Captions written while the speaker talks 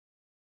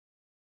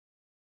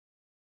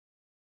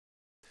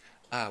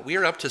We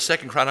are up to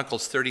 2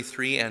 Chronicles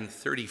 33 and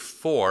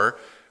 34,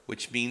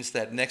 which means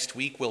that next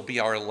week will be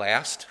our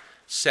last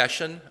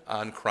session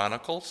on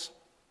Chronicles.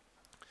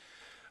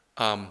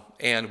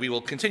 And we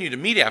will continue to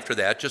meet after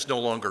that, just no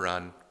longer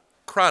on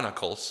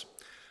Chronicles.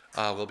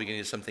 We'll be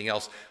getting to something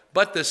else.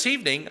 But this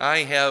evening,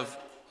 I have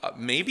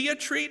maybe a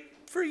treat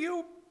for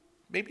you,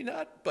 maybe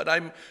not. But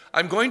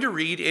I'm going to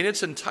read in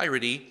its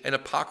entirety an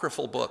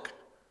apocryphal book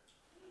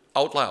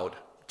out loud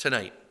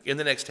tonight in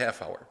the next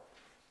half hour.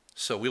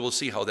 So we will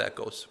see how that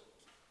goes.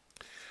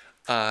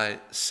 We're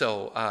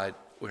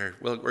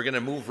going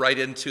to move right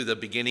into the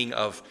beginning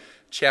of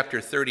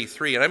chapter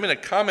 33, and I'm going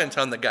to comment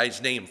on the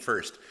guy's name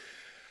first.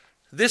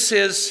 This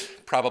is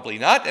probably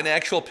not an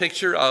actual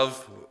picture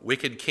of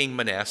wicked King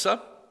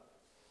Manasseh,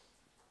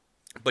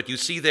 but you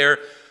see there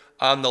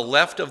on the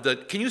left of the,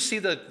 can you see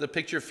the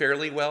picture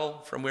fairly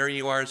well from where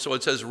you are? So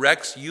it says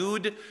Rex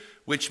Yud,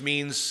 which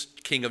means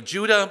king of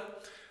Judah,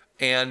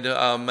 and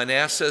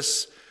Manasseh.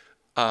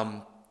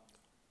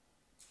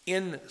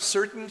 In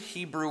certain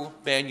Hebrew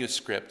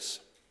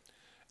manuscripts,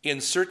 in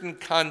certain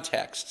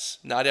contexts,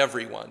 not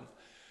everyone,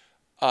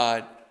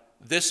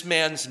 this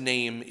man's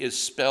name is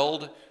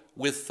spelled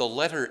with the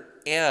letter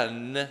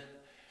N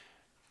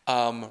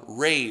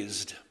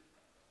raised,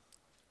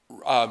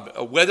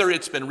 whether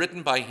it's been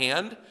written by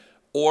hand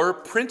or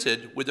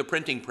printed with a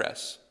printing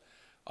press.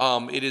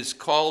 It's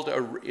called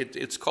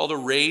a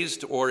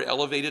raised or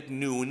elevated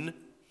nun.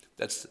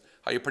 That's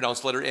how you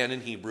pronounce letter N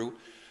in Hebrew.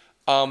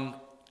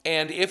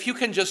 And if you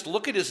can just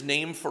look at his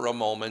name for a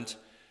moment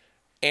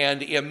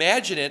and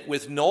imagine it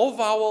with no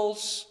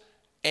vowels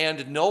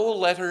and no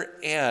letter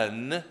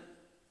N,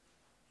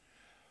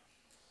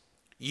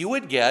 you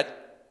would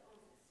get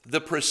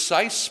the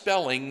precise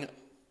spelling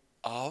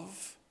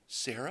of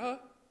Sarah?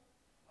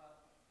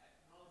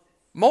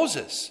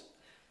 Moses.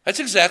 That's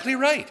exactly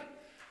right.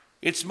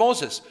 It's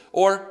Moses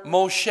or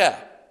Moshe.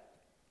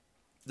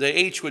 The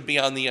H would be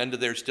on the end of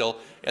there still,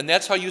 and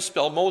that's how you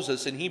spell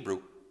Moses in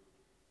Hebrew.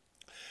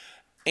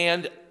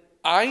 And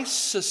I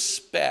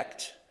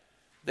suspect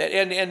that,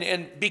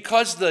 and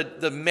because the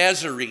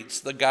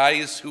Masoretes, the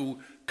guys who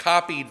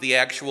copied the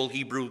actual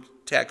Hebrew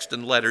text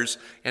and letters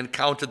and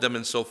counted them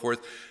and so forth,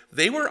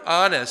 they were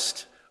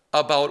honest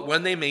about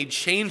when they made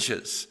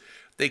changes.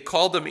 They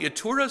called them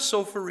Itura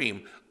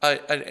Sopharim,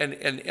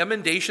 an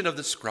emendation of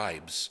the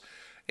scribes.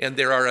 And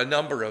there are a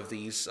number of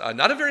these,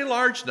 not a very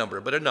large number,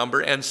 but a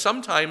number. And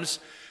sometimes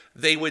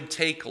they would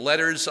take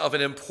letters of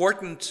an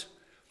important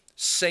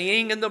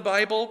saying in the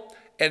Bible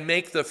and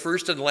make the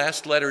first and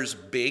last letters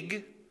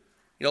big,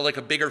 like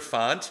a bigger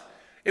font.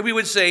 And we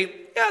would say,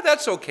 yeah,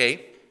 that's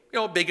okay,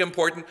 big,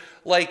 important.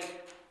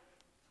 Like,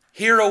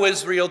 Hear, O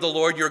Israel, the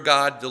Lord your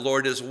God, the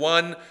Lord is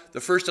one.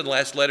 The first and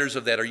last letters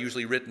of that are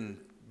usually written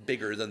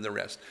bigger than the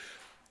rest.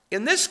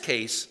 In this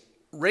case,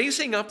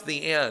 raising up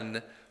the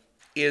N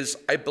is,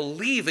 I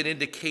believe, an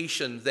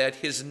indication that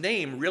his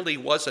name really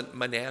wasn't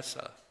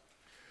Manasseh,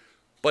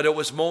 but it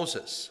was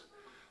Moses.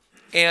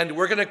 And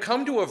we're going to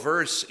come to a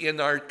verse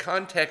in our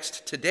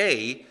context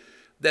today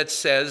that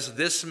says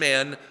this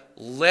man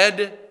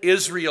led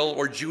Israel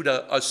or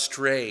Judah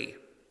astray.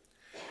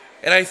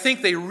 And I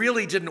think they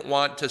really didn't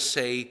want to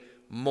say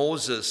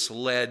Moses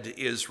led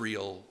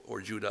Israel or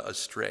Judah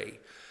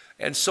astray.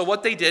 And so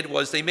what they did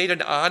was they made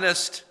an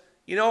honest,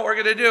 what we're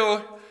going to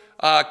do,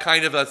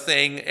 kind of a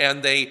thing,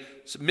 and they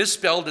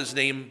misspelled his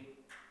name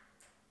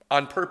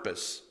on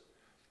purpose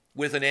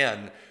with an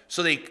N.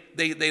 So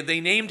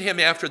they named him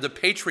after the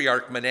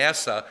patriarch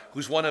Manasseh,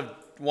 who's one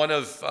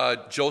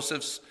of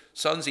Joseph's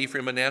sons,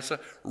 Ephraim and Manasseh,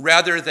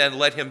 rather than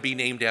let him be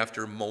named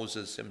after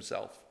Moses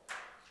himself.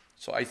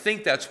 So I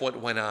think that's what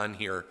went on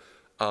here.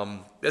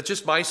 That's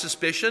just my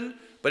suspicion,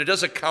 but it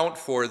does account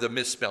for the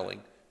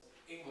misspelling.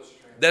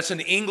 That's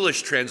an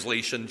English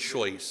translation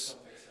choice.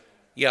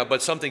 Yeah,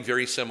 but something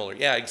very similar.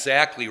 Yeah,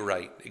 exactly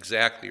right.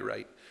 Exactly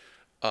right.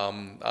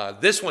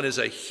 This one is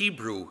a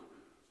Hebrew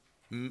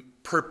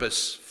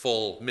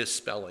purposeful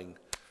misspelling.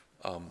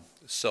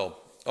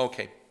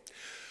 Okay.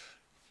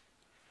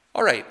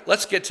 All right,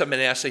 let's get to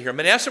Manasseh here.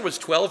 Manasseh was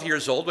 12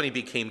 years old when he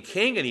became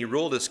king, and he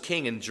ruled as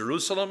king in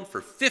Jerusalem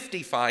for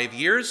 55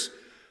 years.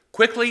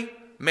 Quickly,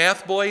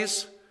 math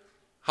boys,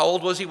 how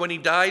old was he when he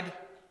died?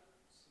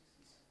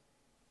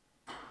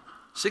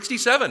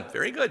 67,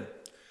 very good.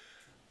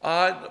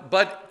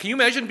 But can you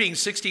imagine being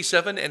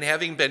 67 and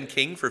having been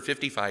king for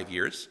 55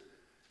 years?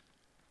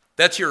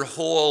 That's your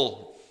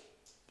whole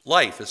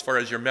life as far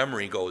as your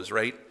memory goes,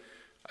 right?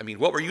 I mean,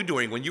 what were you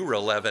doing when you were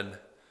 11?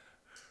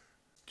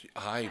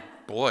 I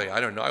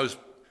don't know. I was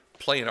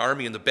playing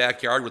army in the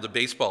backyard with a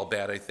baseball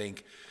bat, I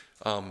think,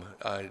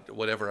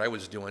 whatever I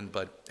was doing.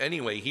 But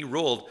anyway, he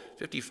ruled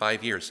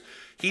 55 years.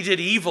 He did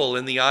evil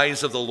in the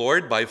eyes of the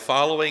Lord by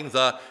following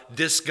the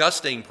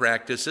disgusting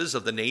practices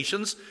of the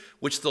nations,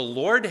 which the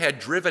Lord had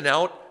driven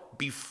out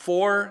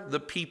before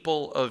the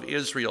people of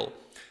Israel.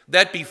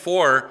 That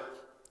before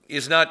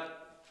is not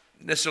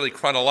necessarily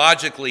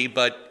chronologically,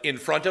 but in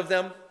front of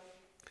them.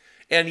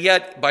 And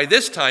yet, by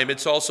this time,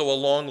 it's also a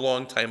long,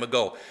 long time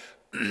ago.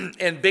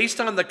 And based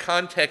on the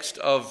context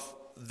of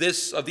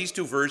these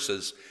two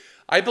verses,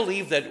 I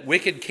believe that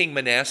wicked King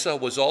Manasseh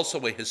was also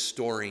a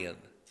historian.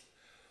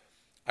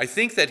 I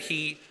think that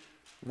he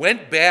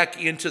went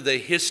back into the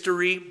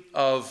history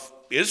of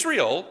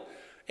Israel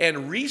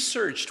and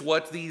researched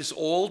what these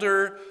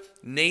older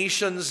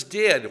nations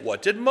did.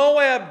 What did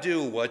Moab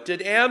do? What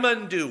did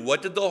Ammon do?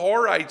 What did the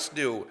Horites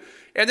do?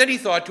 And then he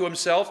thought to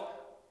himself,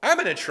 I'm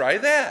going to try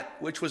that,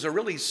 which was a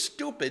really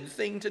stupid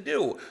thing to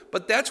do.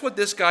 But that's what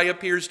this guy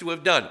appears to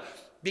have done,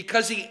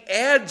 because he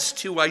adds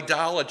to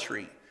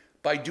idolatry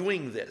by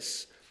doing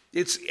this.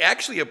 It's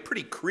actually a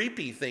pretty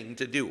creepy thing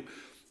to do.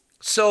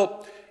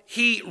 So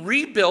he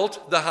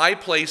rebuilt the high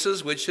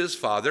places which his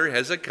father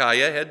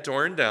Hezekiah had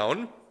torn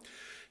down.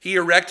 He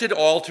erected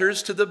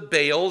altars to the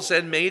Baals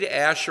and made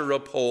Asherah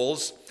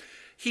poles.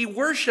 He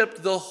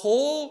worshiped the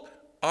whole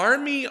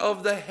army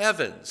of the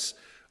heavens.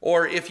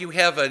 Or if you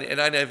have an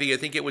NIV, I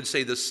think it would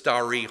say the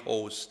starry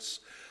hosts,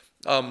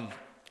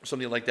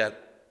 something like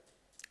that,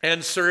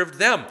 and served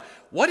them.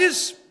 What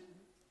is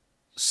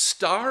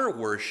star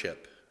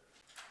worship?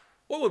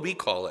 What would we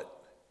call it?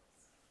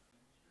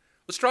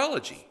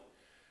 Astrology.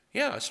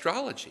 Yeah,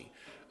 astrology.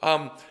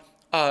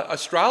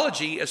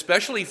 Astrology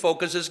especially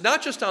focuses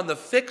not just on the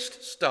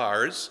fixed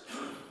stars,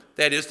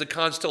 that is, the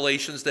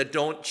constellations that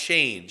don't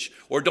change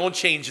or don't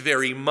change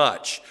very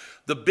much.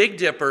 The Big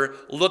Dipper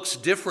looks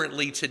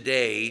differently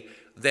today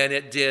than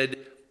it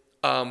did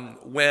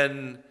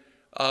when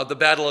the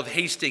Battle of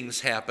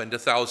Hastings happened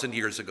 1,000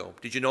 years ago.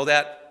 Did you know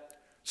that?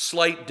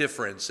 Slight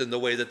difference in the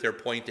way that they're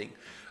pointing.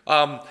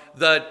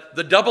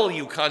 The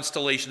W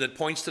constellation that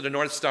points to the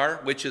North Star,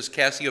 which is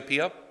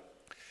Cassiopeia,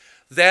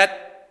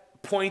 that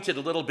pointed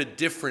a little bit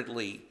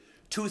differently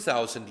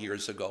 2,000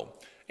 years ago.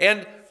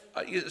 And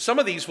some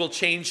of these will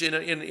change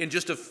in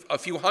just a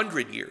few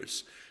hundred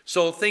years.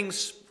 So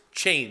things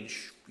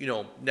change,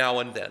 now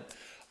and then.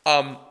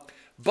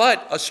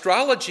 But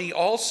astrology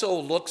also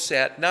looks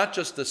at not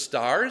just the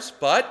stars,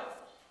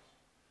 but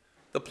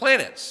the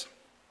planets.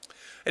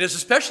 And is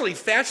especially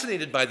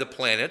fascinated by the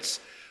planets,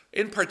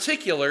 in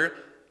particular,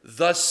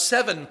 the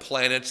 7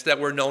 planets that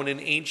were known in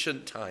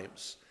ancient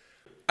times.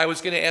 I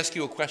was going to ask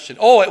you a question.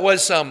 It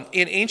was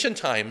in ancient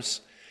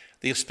times,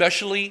 they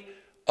especially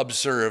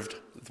observed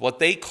what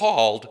they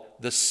called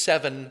the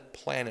 7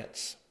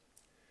 planets.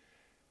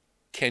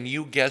 Can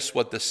you guess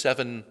what the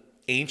 7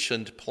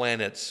 ancient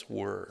planets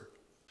were?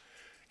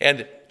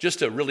 And just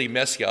to really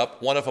mess you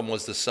up, one of them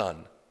was the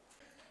sun.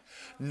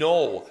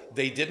 No,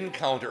 they didn't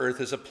count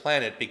Earth as a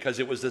planet because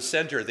it was the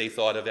center, they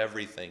thought, of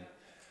everything.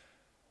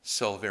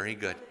 So very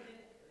good.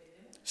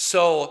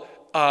 So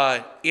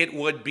it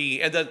would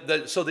be, and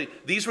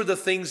these were the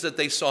things that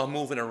they saw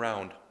moving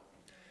around.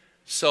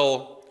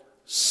 So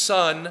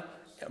sun,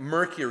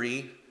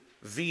 Mercury,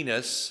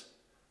 Venus,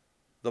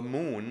 the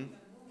moon,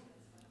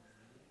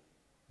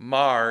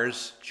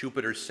 Mars,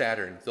 Jupiter,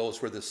 Saturn.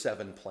 Those were the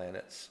 7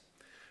 planets.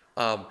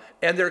 And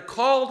they're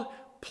called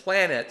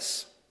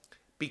planets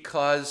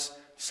because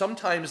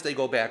sometimes they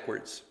go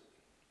backwards.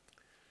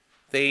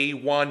 They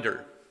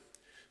wander.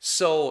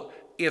 So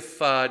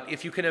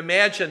if you can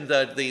imagine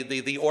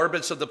the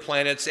orbits of the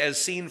planets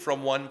as seen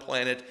from one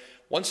planet,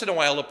 once in a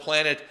while a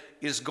planet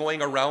is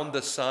going around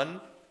the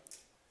sun,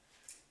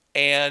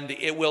 and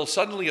it will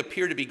suddenly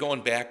appear to be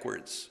going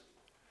backwards.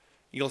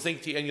 You'll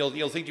think,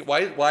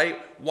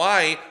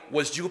 why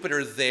was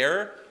Jupiter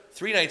there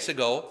 3 nights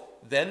ago,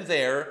 then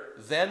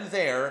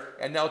there,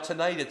 and now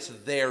tonight it's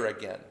there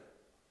again?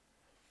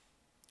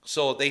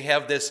 So they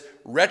have this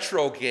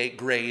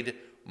retrograde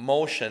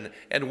motion,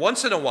 and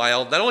once in a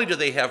while, not only do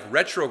they have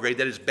retrograde,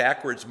 that is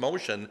backwards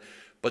motion,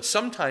 but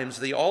sometimes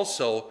they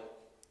also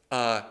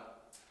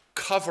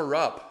cover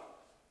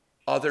up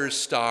other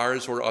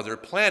stars or other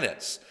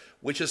planets,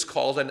 which is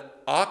called an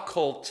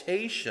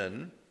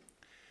occultation,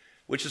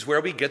 which is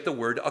where we get the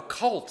word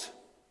occult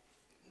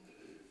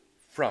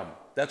from.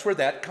 That's where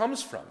that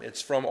comes from.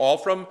 It's all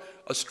from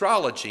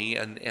astrology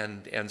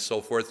and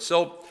so forth.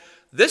 So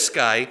this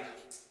guy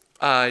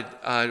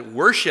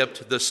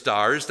worshipped the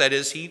stars. That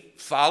is, he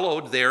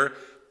followed their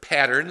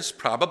patterns,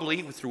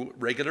 probably through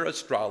regular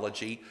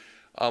astrology,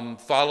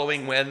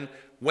 following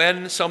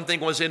when something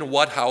was in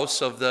what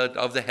house of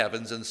the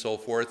heavens and so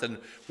forth, and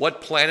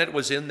what planet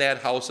was in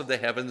that house of the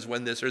heavens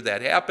when this or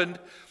that happened,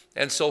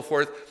 and so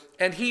forth.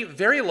 And he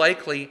very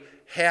likely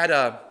had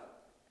a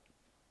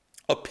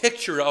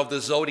picture of the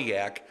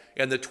zodiac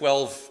and the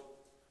 12,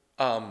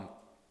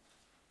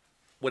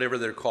 whatever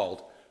they're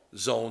called,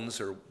 zones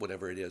or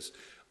whatever it is,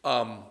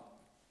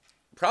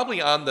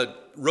 probably on the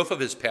roof of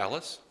his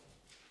palace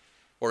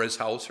or his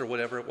house or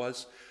whatever it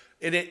was.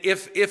 And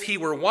if he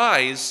were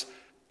wise,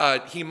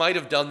 he might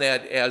have done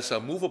that as a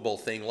movable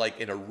thing, like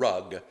in a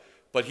rug,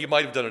 but he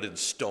might have done it in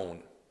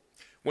stone.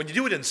 When you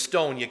do it in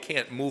stone, you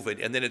can't move it,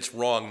 and then it's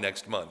wrong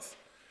next month.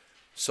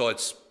 So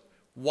it's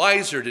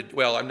wiser to,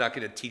 well, I'm not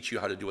going to teach you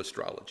how to do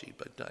astrology,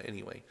 but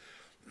anyway.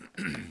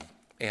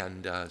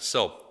 And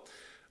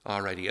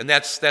alrighty, and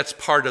that's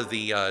part of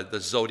the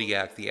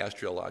zodiac, the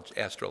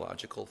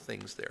astrological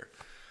things there.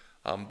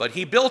 But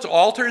he built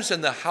altars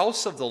in the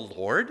house of the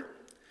Lord,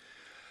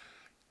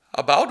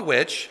 about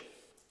which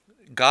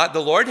God,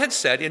 the Lord had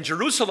said, "In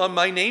Jerusalem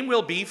my name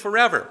will be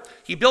forever."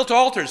 He built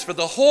altars for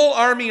the whole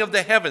army of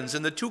the heavens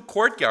in the two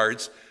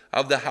courtyards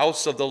of the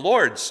house of the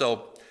Lord.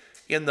 So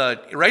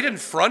right in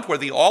front where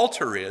the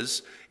altar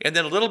is, and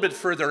then a little bit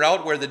further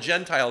out where the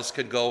Gentiles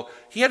could go,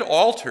 he had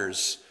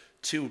altars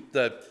to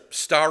the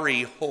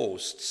starry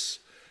hosts.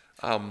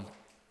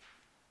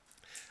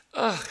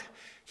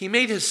 He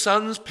made his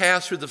sons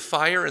pass through the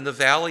fire in the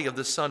valley of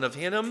the son of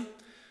Hinnom,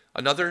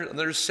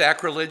 another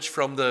sacrilege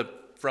from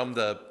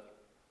the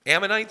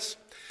Ammonites.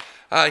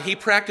 He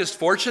practiced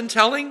fortune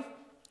telling,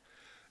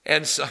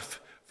 and so,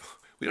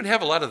 we don't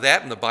have a lot of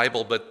that in the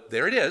Bible, but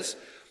there it is.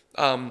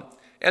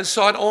 And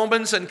sought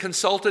omens and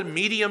consulted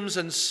mediums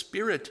and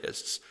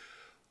spiritists.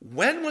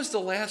 When was the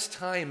last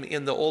time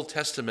in the Old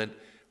Testament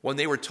when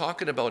they were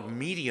talking about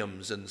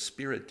mediums and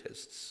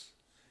spiritists?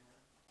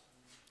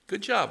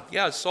 Good job.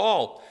 Yeah,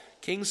 Saul,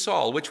 King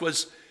Saul, which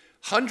was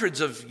hundreds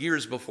of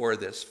years before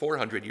this,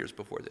 400 years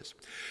before this.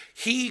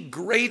 He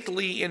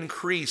greatly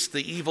increased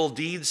the evil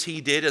deeds he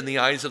did in the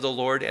eyes of the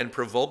Lord and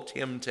provoked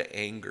him to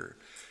anger.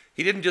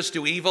 He didn't just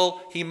do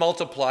evil, he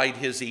multiplied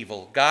his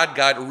evil. God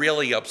got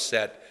really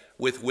upset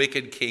with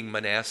wicked King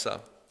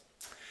Manasseh.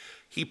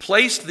 He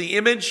placed the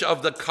image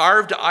of the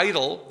carved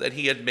idol that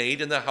he had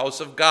made in the house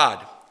of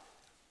God.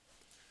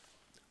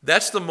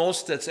 That's the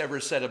most that's ever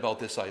said about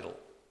this idol.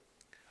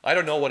 I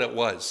don't know what it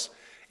was.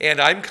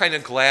 And I'm kind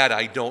of glad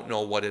I don't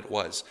know what it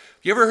was.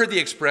 You ever heard the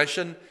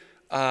expression,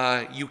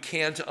 you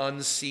can't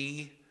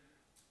unsee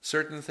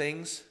certain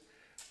things?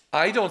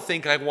 I don't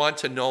think I want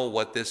to know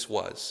what this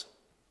was.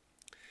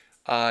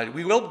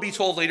 We will be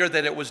told later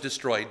that it was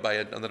destroyed by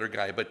another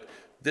guy, but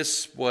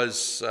this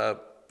was, I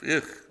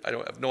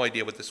have no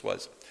idea what this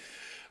was.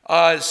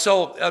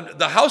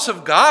 The house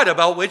of God,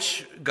 about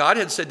which God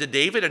had said to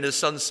David and his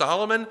son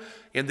Solomon,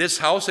 "In this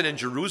house and in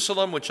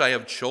Jerusalem, which I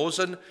have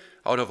chosen,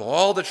 out of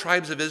all the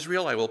tribes of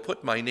Israel, I will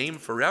put my name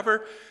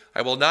forever.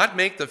 I will not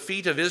make the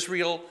feet of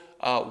Israel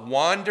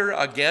wander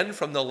again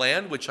from the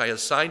land which I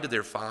assigned to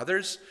their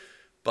fathers,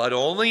 but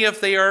only if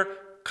they are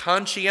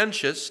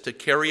conscientious to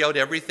carry out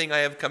everything I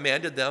have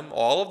commanded them,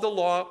 all of the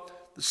law,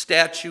 the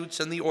statutes,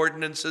 and the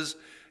ordinances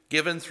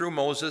given through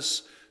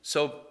Moses."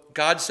 So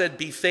God said,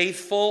 be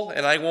faithful,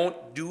 and I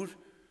won't do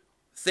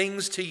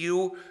things to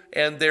you,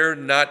 and they're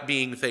not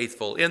being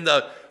faithful in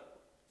the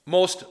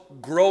most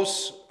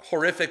gross,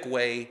 horrific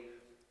way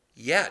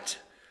yet.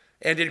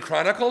 And in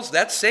Chronicles,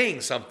 that's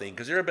saying something,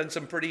 because there have been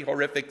some pretty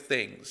horrific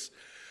things.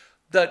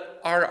 That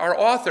our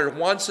author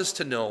wants us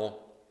to know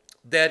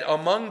that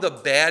among the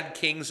bad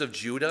kings of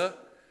Judah,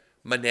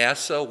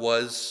 Manasseh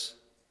was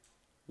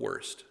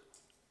worst.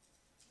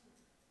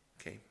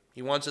 Okay,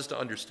 he wants us to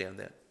understand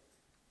that.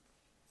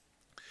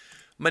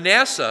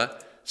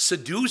 Manasseh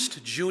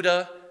seduced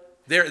Judah.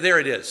 There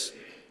it is.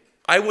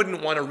 I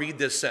wouldn't want to read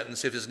this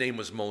sentence if his name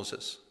was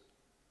Moses.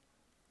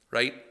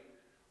 Right?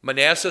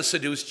 Manasseh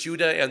seduced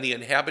Judah and the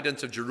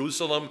inhabitants of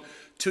Jerusalem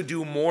to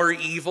do more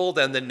evil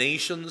than the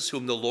nations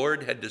whom the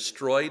Lord had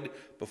destroyed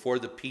before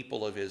the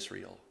people of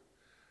Israel.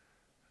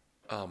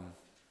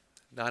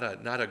 Not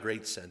a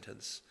great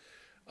sentence.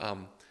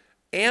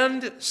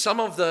 And some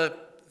of the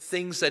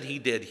things that he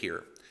did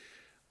here.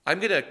 I'm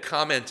going to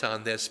comment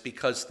on this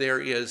because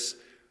this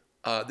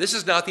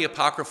is not the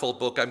apocryphal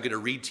book I'm going to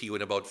read to you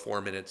in about 4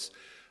 minutes.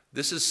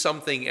 This is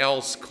something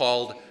else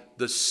called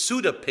the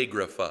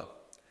pseudepigrapha.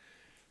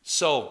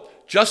 So,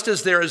 just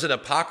as there is an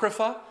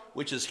apocrypha,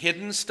 which is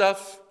hidden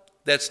stuff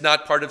that's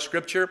not part of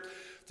Scripture,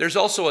 there's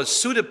also a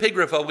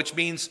pseudepigrapha, which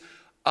means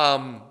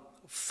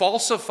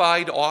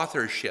falsified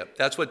authorship.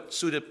 That's what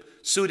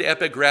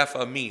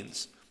pseudepigrapha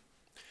means.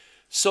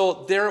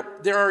 So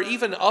there are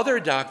even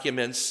other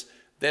documents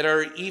that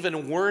are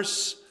even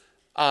worse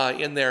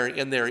in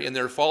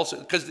their false,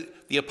 because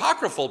the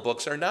apocryphal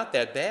books are not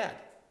that bad.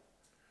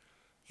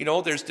 You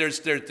know, there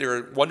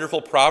are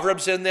wonderful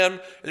proverbs in them,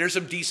 and there's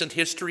some decent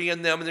history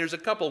in them, and there's a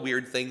couple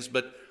weird things,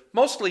 but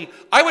mostly,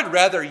 I would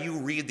rather you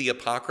read the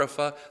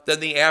Apocrypha than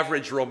the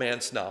average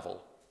romance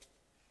novel.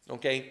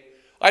 Okay?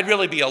 I'd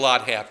really be a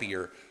lot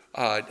happier.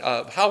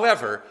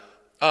 However,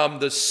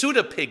 the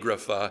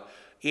pseudepigrapha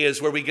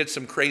is where we get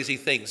some crazy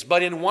things.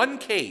 But in one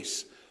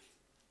case,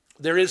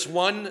 there is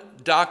one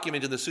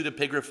document in the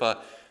pseudepigrapha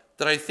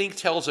that I think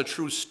tells a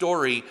true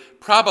story,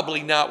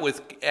 probably not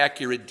with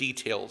accurate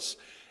details.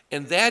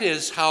 And that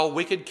is how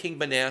wicked King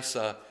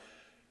Manasseh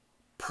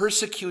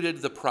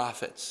persecuted the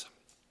prophets.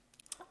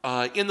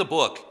 In the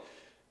book,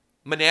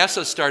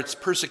 Manasseh starts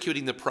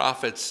persecuting the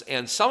prophets,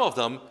 and some of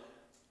them,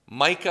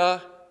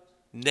 Micah,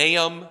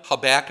 Nahum,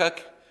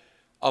 Habakkuk,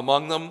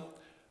 among them,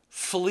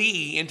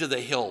 flee into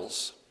the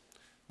hills.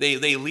 They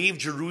leave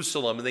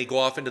Jerusalem and they go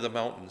off into the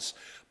mountains.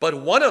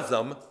 But one of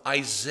them,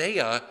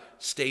 Isaiah,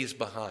 stays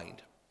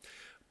behind.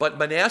 But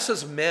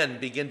Manasseh's men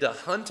begin to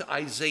hunt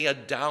Isaiah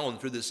down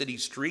through the city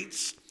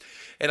streets.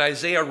 And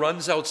Isaiah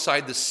runs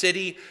outside the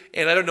city,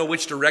 and I don't know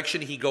which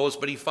direction he goes,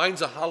 but he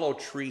finds a hollow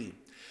tree.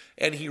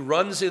 And he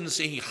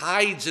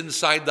hides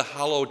inside the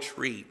hollow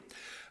tree.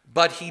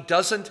 But he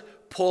doesn't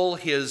pull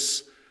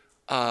his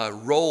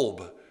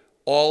robe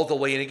all the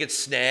way, and he gets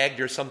snagged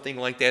or something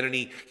like that, and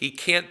he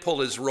can't pull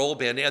his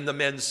robe in, and the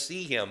men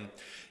see him.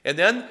 And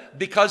then,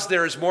 because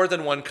there is more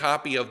than one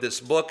copy of this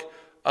book,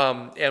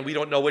 and we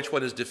don't know which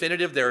one is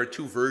definitive, there are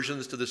two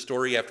versions to the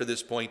story after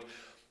this point.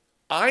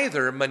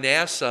 Either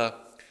Manasseh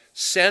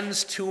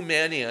sends two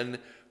men in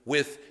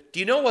with, do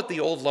you know what the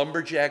old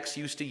lumberjacks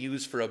used to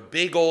use for a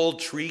big old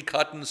tree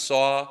cutting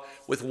saw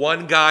with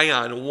one guy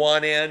on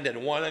one end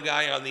and one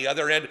guy on the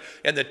other end,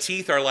 and the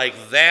teeth are like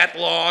that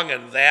long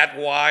and that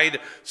wide,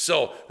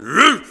 so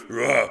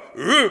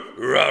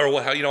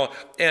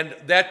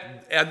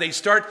and they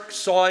start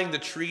sawing the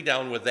tree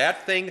down with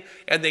that thing,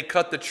 and they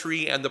cut the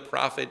tree and the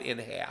prophet in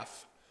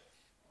half.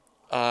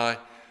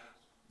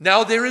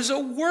 Now there is a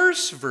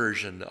worse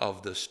version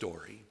of the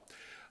story,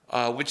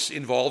 which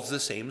involves the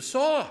same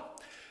saw.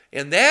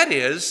 And that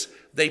is,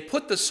 they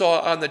put the saw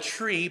on the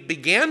tree,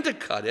 began to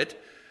cut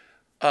it,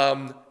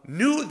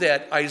 knew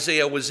that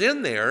Isaiah was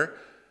in there,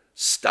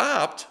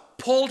 stopped,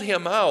 pulled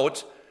him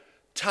out,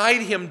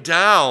 tied him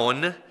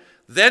down,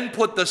 then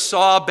put the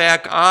saw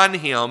back on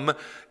him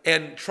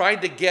and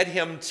tried to get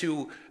him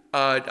to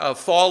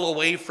fall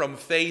away from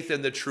faith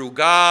in the true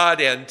God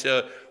and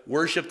to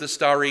worship the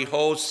starry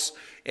hosts.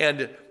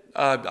 And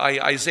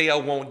Isaiah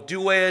won't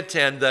do it,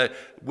 and the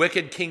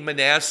wicked King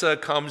Manasseh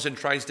comes and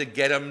tries to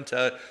get him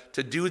to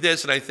do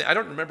this. And I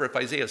don't remember if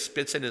Isaiah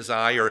spits in his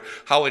eye or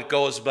how it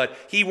goes, but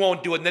he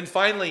won't do it. And then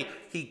finally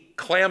he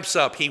clamps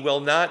up. He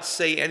will not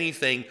say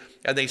anything,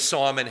 and they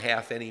saw him in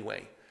half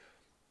anyway.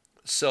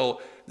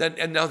 So then,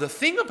 and now the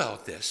thing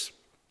about this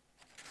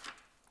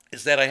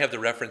is that I have the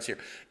reference here.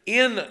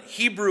 In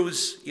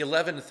Hebrews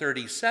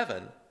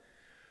 11:37,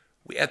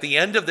 at the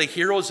end of the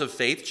Heroes of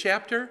Faith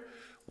chapter,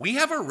 we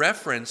have a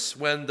reference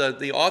when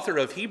the author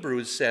of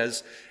Hebrews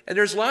says, and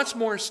there's lots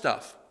more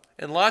stuff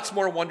and lots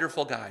more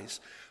wonderful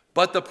guys,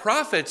 but the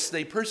prophets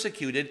they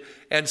persecuted,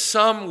 and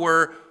some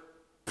were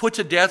put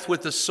to death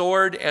with the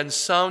sword, and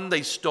some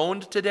they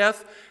stoned to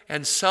death,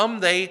 and some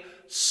they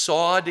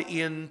sawed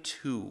in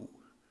two.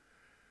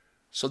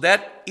 So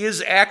that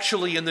is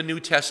actually in the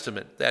New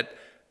Testament, that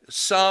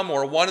some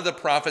or one of the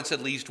prophets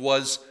at least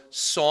was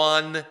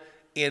sawn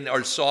in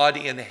or sawed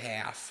in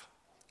half.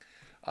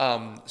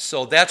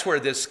 So that's where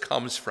this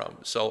comes from.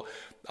 So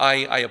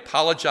I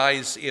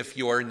apologize if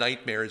your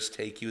nightmares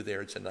take you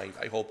there tonight.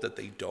 I hope that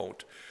they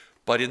don't.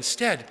 But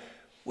instead,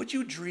 would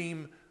you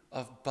dream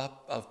of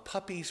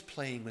puppies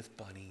playing with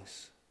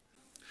bunnies?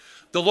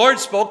 The Lord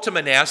spoke to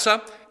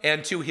Manasseh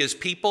and to his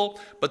people,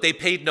 but they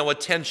paid no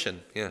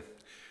attention.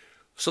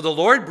 So the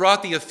Lord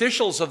brought the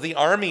officials of the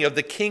army of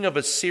the king of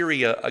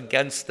Assyria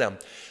against them.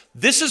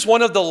 This is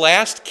one of the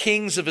last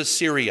kings of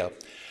Assyria.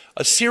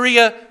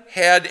 Assyria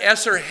had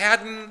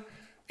Esarhaddon,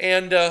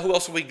 and who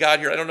else have we got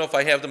here? I don't know if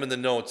I have them in the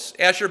notes.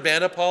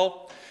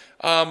 Ashurbanipal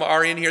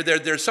are in here.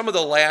 They're some of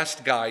the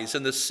last guys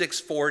in the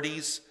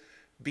 640s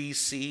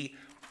BC.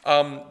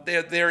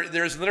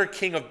 There's another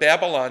king of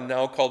Babylon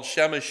now called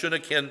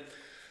Shemashunikin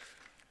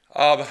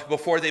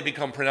before they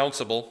become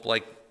pronounceable,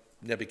 like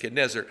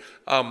Nebuchadnezzar.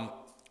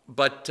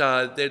 But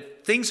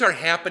things are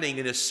happening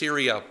in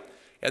Assyria,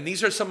 and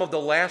these are some of the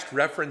last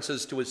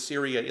references to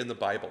Assyria in the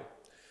Bible,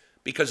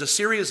 because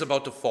Assyria is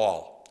about to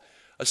fall.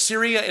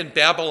 Assyria and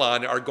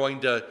Babylon are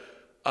going to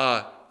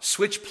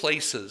switch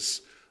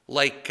places,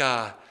 like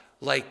what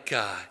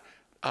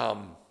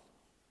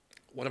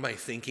am I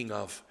thinking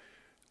of?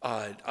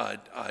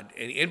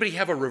 Anybody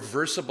have a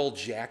reversible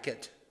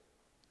jacket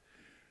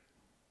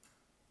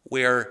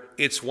where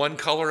it's one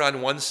color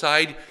on one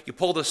side, you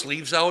pull the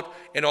sleeves out,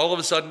 and all of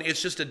a sudden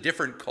it's just a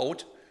different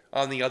coat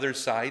on the other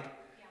side?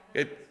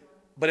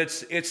 But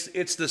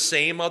it's the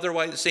same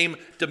otherwise, same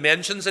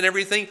dimensions and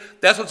everything.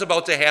 That's what's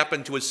about to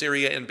happen to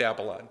Assyria and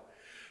Babylon.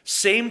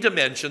 Same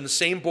dimensions,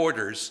 same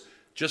borders,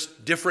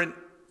 just different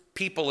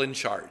people in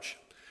charge.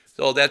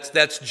 So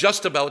that's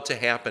just about to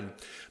happen.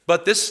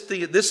 But this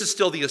is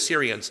still the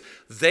Assyrians.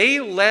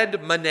 They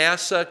led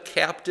Manasseh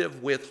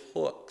captive with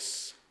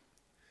hooks.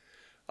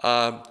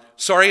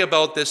 Sorry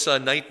about this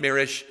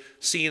nightmarish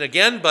scene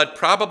again, but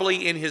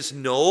probably in his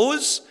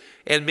nose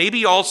and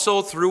maybe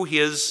also through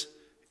his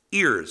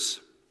ears,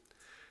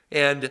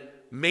 and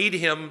made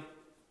him,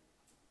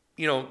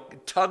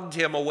 tugged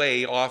him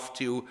away off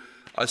to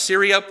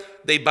Assyria.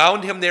 They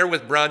bound him there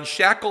with bronze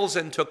shackles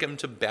and took him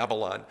to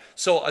Babylon.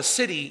 So a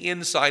city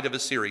inside of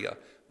Assyria,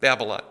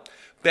 Babylon.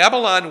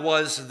 Babylon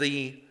was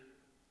the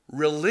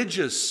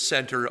religious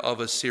center of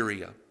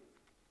Assyria.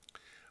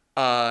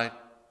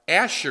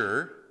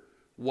 Ashur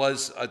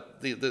was,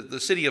 the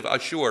city of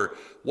Ashur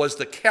was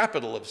the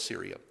capital of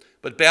Syria,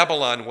 but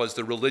Babylon was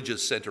the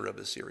religious center of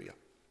Assyria.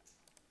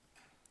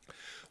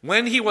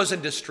 When he was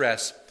in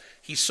distress,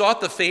 he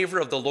sought the favor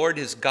of the Lord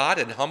his God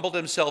and humbled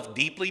himself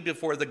deeply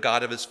before the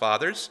God of his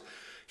fathers.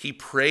 He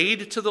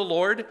prayed to the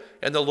Lord,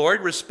 and the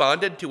Lord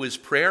responded to his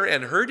prayer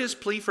and heard his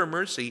plea for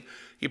mercy.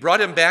 He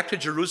brought him back to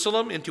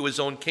Jerusalem into his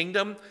own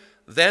kingdom.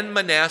 Then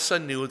Manasseh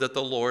knew that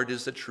the Lord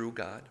is the true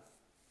God.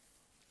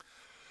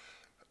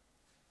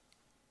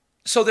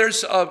 So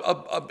there's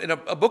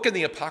a book in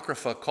the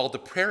Apocrypha called The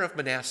Prayer of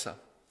Manasseh.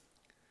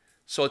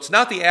 So it's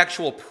not the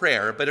actual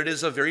prayer, but it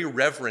is a very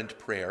reverent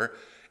prayer.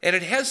 And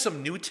it has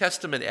some New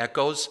Testament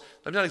echoes.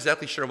 I'm not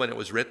exactly sure when it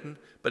was written,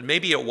 but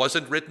maybe it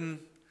wasn't written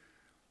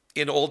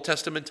in Old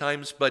Testament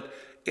times. But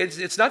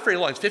it's not very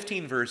long. It's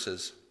 15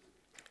 verses.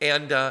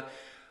 And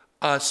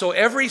so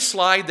every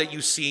slide that you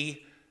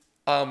see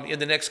in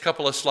the next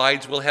couple of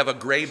slides will have a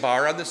gray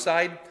bar on the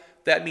side.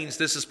 That means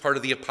this is part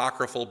of the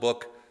apocryphal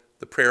book,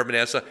 the Prayer of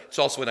Manasseh. It's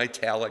also in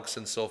italics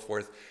and so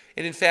forth.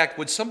 And in fact,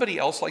 would somebody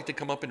else like to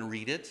come up and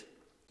read it?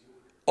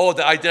 Oh,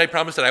 did I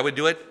promise that I would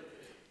do it?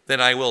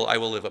 Then I will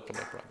live up to my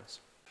promise.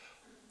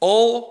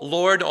 O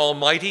Lord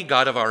Almighty,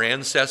 God of our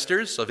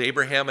ancestors, of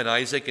Abraham and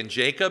Isaac and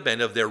Jacob,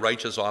 and of their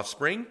righteous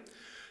offspring,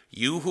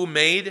 you who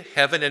made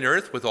heaven and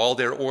earth with all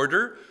their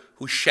order,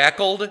 who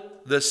shackled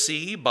the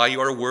sea by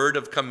your word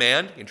of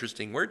command,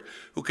 interesting word,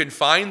 who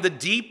confined the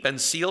deep and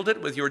sealed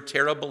it with your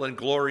terrible and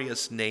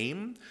glorious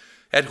name,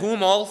 at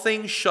whom all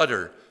things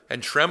shudder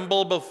and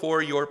tremble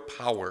before your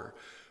power.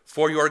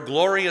 For your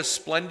glorious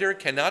splendor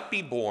cannot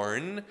be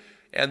borne,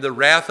 and the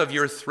wrath of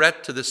your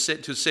threat to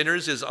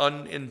sinners is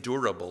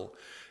unendurable.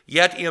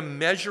 Yet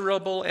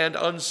immeasurable and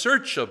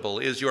unsearchable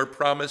is your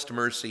promised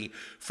mercy.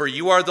 For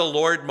you are the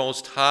Lord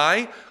Most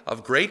High,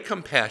 of great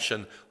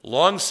compassion,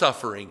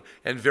 long-suffering,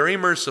 and very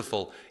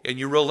merciful, and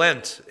you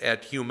relent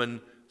at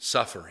human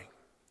suffering.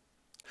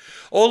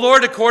 O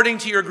Lord, according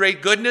to your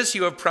great goodness,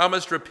 you have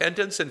promised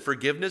repentance and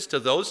forgiveness to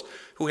those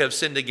who have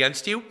sinned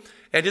against you.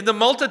 And in the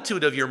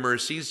multitude of your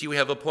mercies, you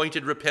have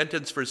appointed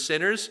repentance for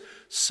sinners,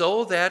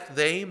 so that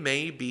they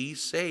may be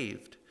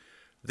saved.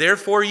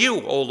 Therefore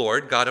you, O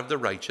Lord, God of the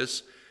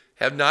righteous,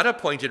 have not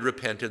appointed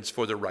repentance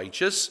for the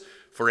righteous,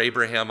 for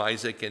Abraham,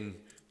 Isaac, and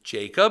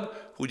Jacob,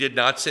 who did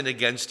not sin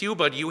against you,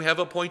 but you have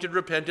appointed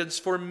repentance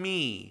for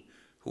me,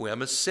 who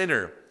am a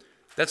sinner.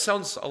 That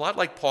sounds a lot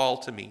like Paul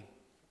to me.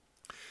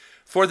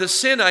 For the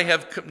sin I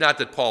have, not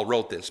that Paul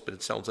wrote this, but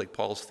it sounds like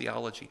Paul's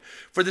theology.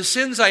 For the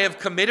sins I have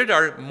committed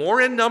are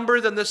more in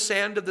number than the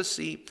sand of the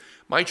sea.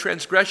 My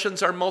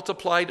transgressions are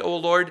multiplied, O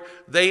Lord,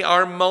 they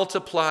are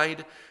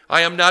multiplied.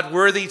 I am not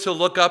worthy to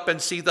look up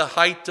and see the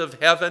height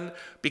of heaven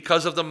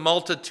because of the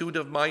multitude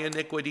of my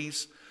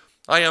iniquities.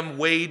 I am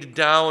weighed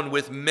down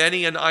with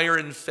many an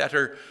iron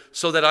fetter,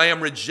 so that I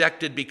am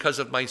rejected because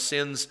of my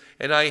sins,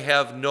 and I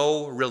have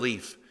no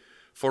relief.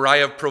 For I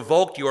have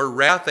provoked your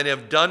wrath and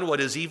have done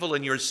what is evil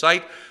in your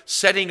sight,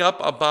 setting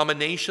up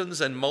abominations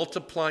and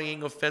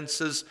multiplying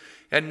offenses.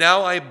 And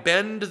now I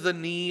bend the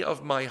knee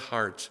of my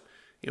heart,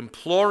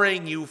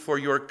 imploring you for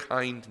your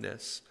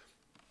kindness.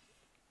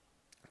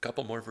 A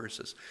couple more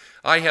verses.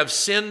 I have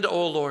sinned,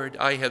 O Lord,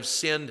 I have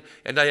sinned,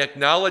 and I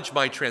acknowledge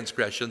my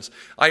transgressions.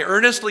 I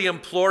earnestly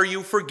implore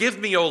you, forgive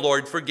me, O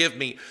Lord, forgive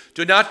me.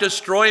 Do not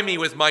destroy me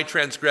with my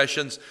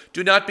transgressions.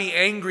 Do not be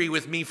angry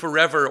with me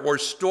forever, or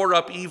store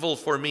up evil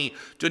for me.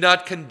 Do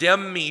not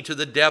condemn me to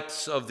the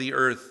depths of the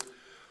earth.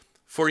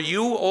 For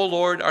you, O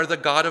Lord, are the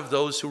God of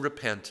those who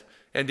repent,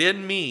 and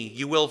in me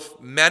you will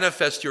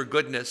manifest your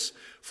goodness.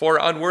 For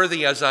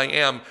unworthy as I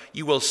am,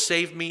 you will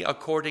save me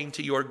according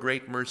to your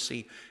great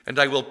mercy, and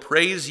I will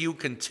praise you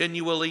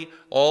continually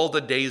all the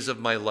days of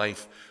my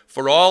life.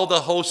 For all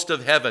the host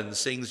of heaven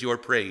sings your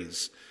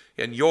praise,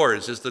 and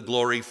yours is the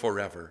glory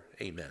forever.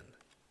 Amen.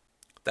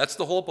 That's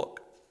the whole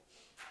book.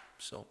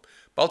 So,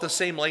 about the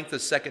same length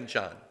as 2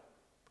 John.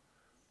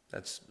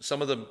 That's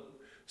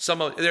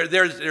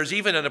there's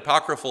even an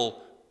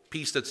apocryphal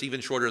piece that's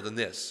even shorter than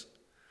this.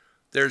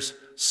 There's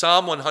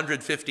Psalm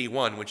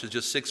 151, which is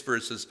just 6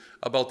 verses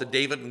about the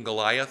David and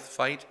Goliath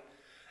fight,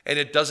 and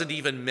it doesn't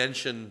even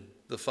mention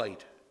the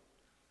fight.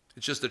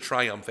 It's just a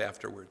triumph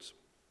afterwards.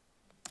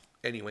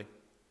 Anyway.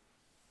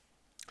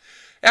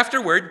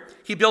 Afterward,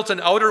 he built an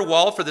outer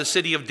wall for the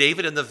city of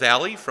David in the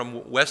valley,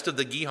 from west of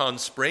the Gihon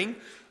spring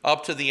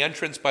up to the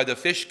entrance by the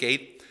fish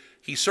gate.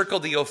 He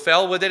circled the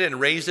Ophel with it and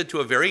raised it to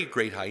a very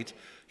great height.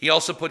 He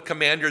also put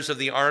commanders of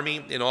the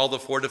army in all the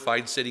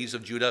fortified cities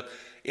of Judah.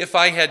 If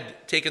I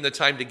had taken the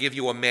time to give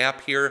you a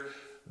map here,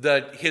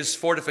 his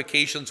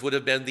fortifications would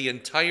have been the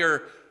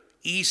entire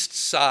east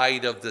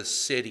side of the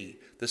city,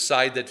 the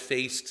side that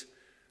faced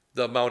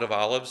the Mount of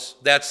Olives.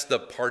 That's the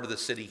part of the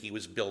city he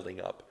was building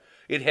up.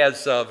 It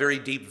has a very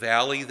deep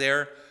valley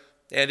there,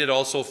 and it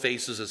also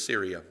faces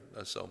Assyria.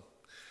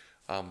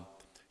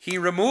 He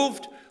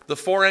removed the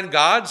foreign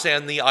gods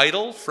and the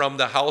idol from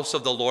the house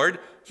of the Lord.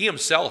 He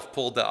himself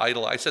pulled the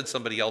idol. I said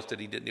somebody else did.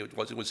 He didn't.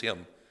 It was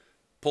him.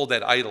 Pulled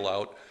that idol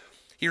out.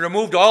 He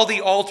removed all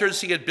the altars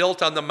he had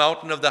built on the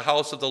mountain of the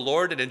house of the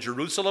Lord and in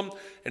Jerusalem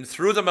and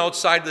threw them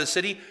outside of the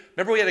city.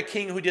 Remember we had a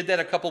king who did that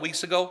a couple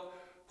weeks ago,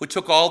 who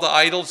took all the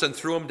idols and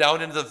threw them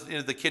down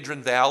into the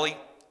Kidron Valley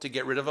to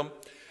get rid of them?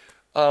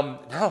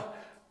 No,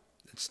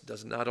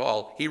 that's not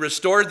all. He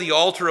restored the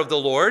altar of the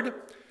Lord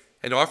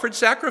and offered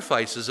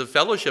sacrifices of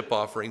fellowship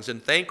offerings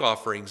and thank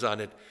offerings on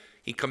it.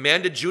 He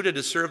commanded Judah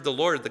to serve the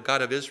Lord, the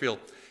God of Israel.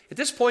 At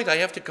this point, I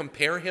have to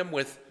compare him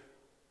with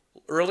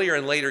earlier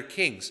and later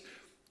kings.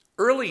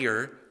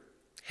 Earlier,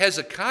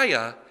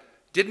 Hezekiah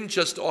didn't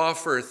just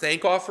offer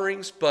thank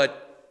offerings,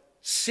 but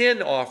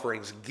sin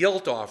offerings,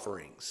 guilt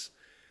offerings.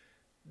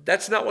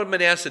 That's not what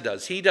Manasseh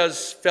does. He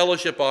does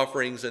fellowship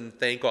offerings and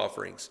thank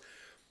offerings.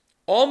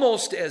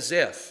 Almost as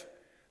if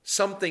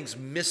something's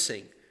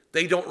missing.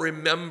 They don't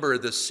remember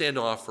the sin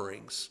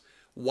offerings.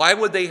 Why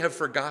would they have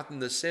forgotten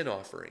the sin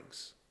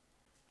offerings?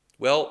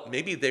 Well,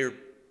 maybe they're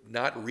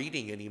not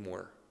reading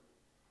anymore.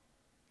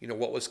 You know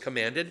what was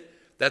commanded?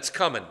 That's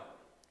coming.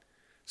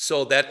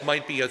 So that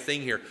might be a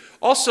thing here.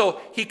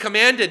 Also, he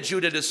commanded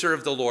Judah to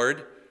serve the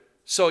Lord.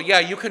 So yeah,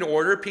 you can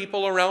order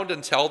people around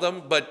and tell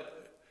them, but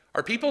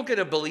are people going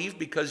to believe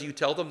because you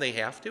tell them they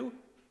have to?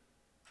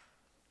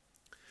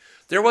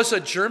 There was a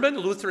German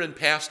Lutheran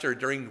pastor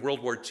during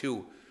World War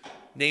II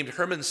named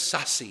Hermann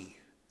Sasse.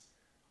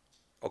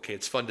 Okay,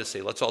 it's fun to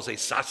say. Let's all say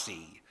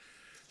Sasse.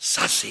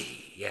 Sasse,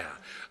 yeah.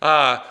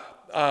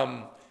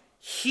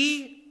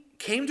 He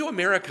came to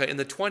America in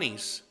the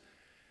 1920s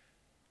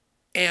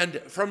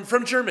and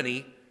from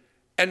Germany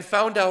and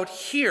found out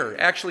here,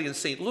 actually in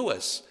St.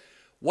 Louis,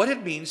 what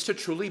it means to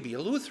truly be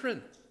a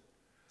Lutheran.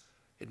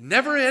 It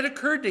never had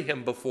occurred to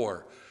him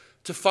before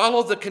to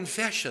follow the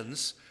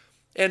confessions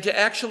and to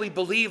actually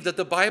believe that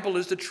the Bible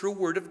is the true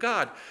word of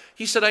God.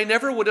 He said, I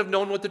never would have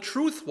known what the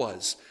truth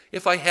was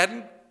if I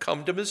hadn't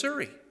come to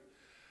Missouri.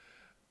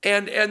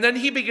 And then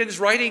he begins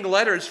writing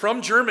letters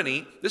from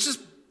Germany. This is,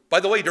 by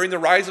the way, during the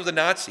rise of the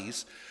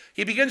Nazis.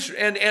 He begins,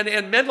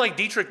 and men like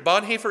Dietrich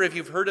Bonhoeffer, if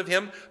you've heard of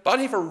him,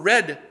 Bonhoeffer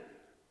read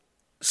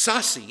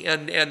Sasse,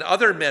 and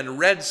other men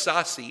read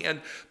Sasse.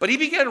 But he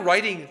began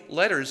writing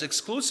letters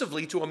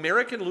exclusively to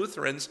American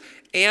Lutherans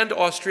and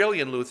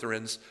Australian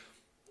Lutherans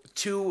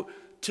to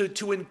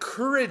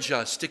encourage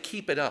us to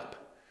keep it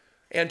up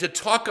and to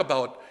talk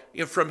about,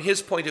 from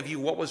his point of view,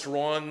 what was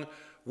wrong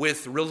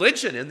with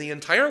religion in the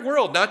entire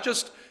world, not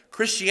just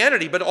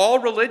Christianity, but all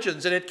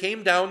religions. And it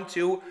came down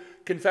to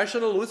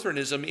confessional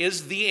Lutheranism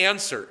is the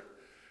answer.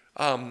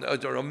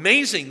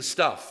 Amazing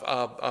stuff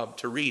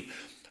to read.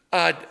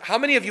 How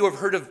many of you have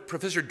heard of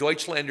Professor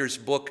Deutschlander's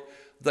book,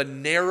 The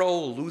Narrow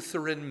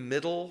Lutheran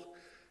Middle?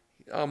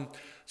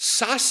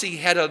 Sasse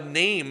had a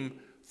name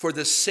for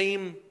the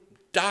same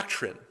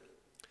doctrine,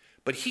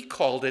 but he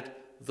called it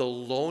the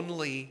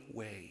lonely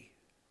way.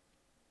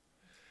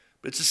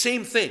 But it's the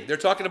same thing. They're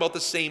talking about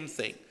the same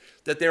thing,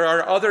 that there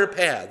are other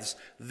paths.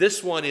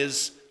 This one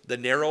is the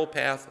narrow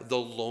path, the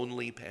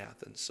lonely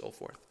path, and so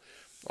forth.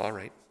 All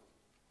right.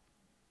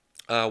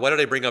 Why did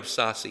I bring up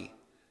Sasse?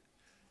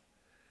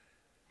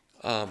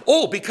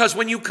 Because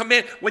when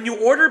you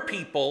order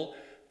people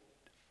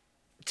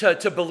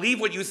to believe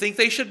what you think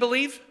they should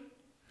believe,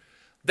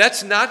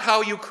 that's not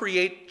how you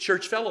create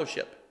church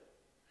fellowship.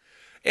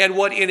 And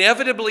what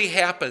inevitably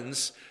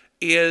happens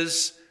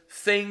is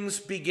things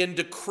begin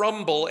to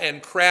crumble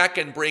and crack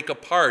and break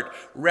apart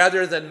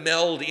rather than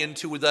meld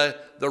into the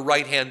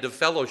right hand of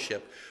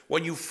fellowship.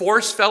 When you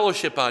force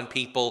fellowship on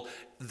people,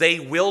 they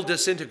will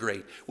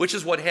disintegrate, which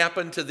is what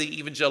happened to the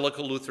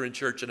Evangelical Lutheran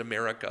Church in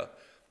America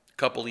a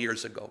couple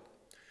years ago.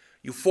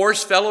 You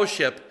force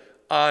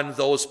fellowship on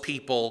those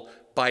people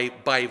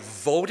by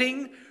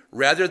voting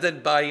rather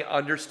than by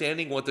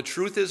understanding what the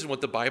truth is and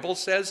what the Bible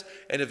says,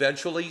 and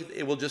eventually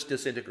it will just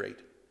disintegrate.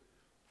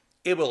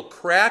 It will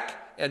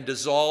crack and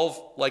dissolve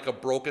like a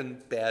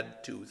broken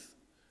bad tooth.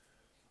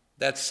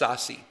 That's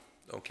Sasse,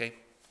 okay?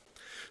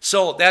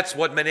 So that's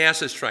what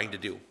Manasseh is trying to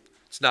do.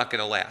 It's not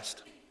going to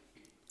last.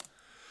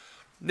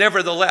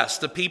 Nevertheless,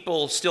 the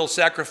people still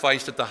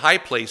sacrificed at the high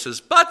places,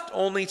 but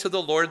only to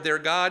the Lord their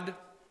God.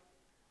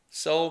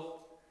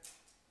 So,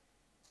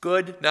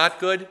 good, not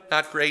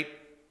great.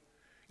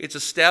 It's a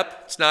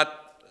step. It's not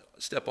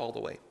a step all the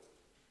way.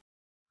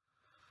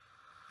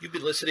 You've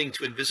been listening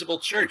to Invisible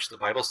Church, the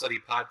Bible study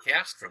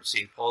podcast from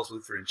St. Paul's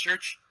Lutheran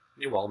Church,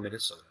 New Ulm,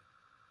 Minnesota.